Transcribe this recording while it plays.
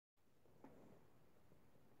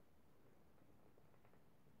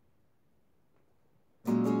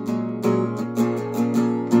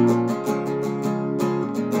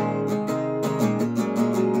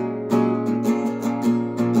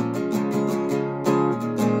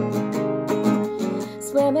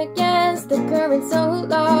swam against the current so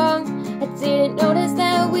long. I didn't notice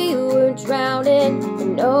that we were drowning,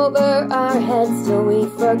 and over our heads till we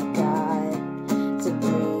forgot to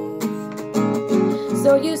breathe.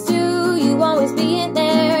 So used to you always being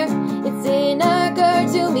there, it's inner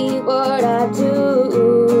to me what I'd do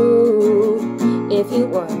if you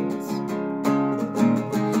weren't.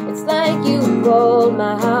 It's like you pulled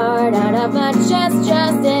my heart out of my chest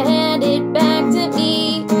just to hand it back to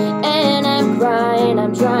me. And I'm crying,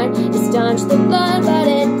 I'm trying to staunch the blood, but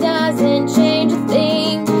it doesn't change a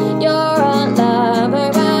thing. You're a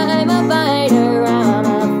lover, I'm a fighter, I'm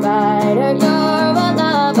a fighter. You're a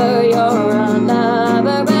lover, you're a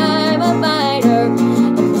lover, I'm a fighter.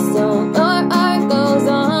 And so your art goes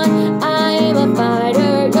on, I'm a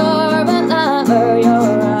fighter. You're a lover,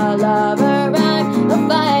 you're a lover, I'm a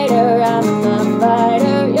fighter, I'm a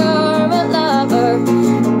fighter. You're a lover,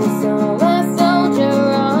 and so I soldier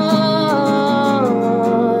on.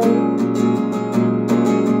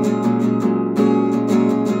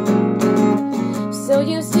 So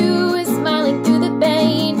used to is smiling through the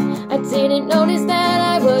pain, I didn't notice that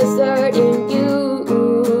I was hurting you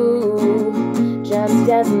just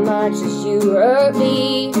as much as you hurt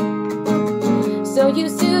me. So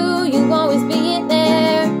used to you always being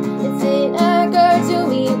there, it's inner to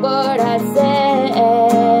me what I'd say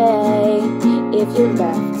if you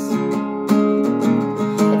left.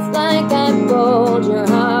 It's like I pulled your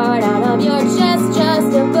heart out of your chest just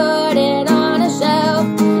to put it on a shelf.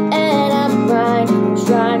 And I'm crying, I'm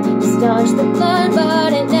trying to staunch the blood,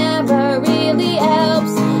 but it never really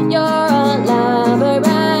helps. You're a lover,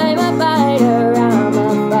 I'm a fighter, I'm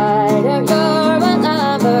a fighter. You're a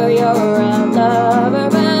lover, you're a lover,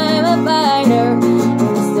 I'm a fighter.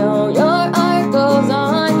 And so your art goes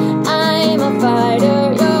on, I'm a fighter.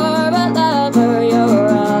 You're a lover, you're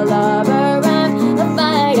a lover, I'm a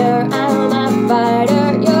fighter, I'm a fighter.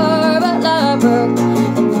 You're a lover,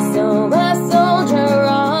 and so I soldier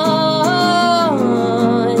on.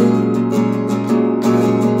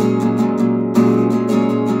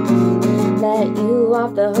 Let you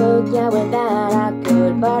off the hook, yeah, with that I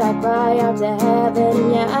could, but I cry out to heaven,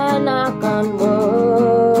 yeah, I knock on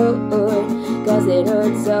wood, 'cause it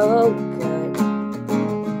hurts so good.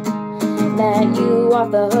 Let you off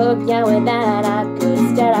the hook, yeah, with that I could.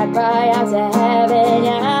 Instead I cry out to heaven,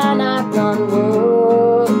 yeah, I knock on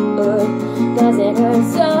wood, 'cause it hurts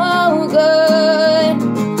so good.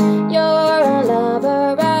 You're a lover,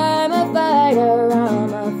 I'm a fighter,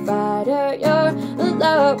 I'm a fighter. You're a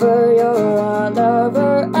lover, you're a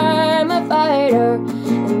lover, I'm a fighter.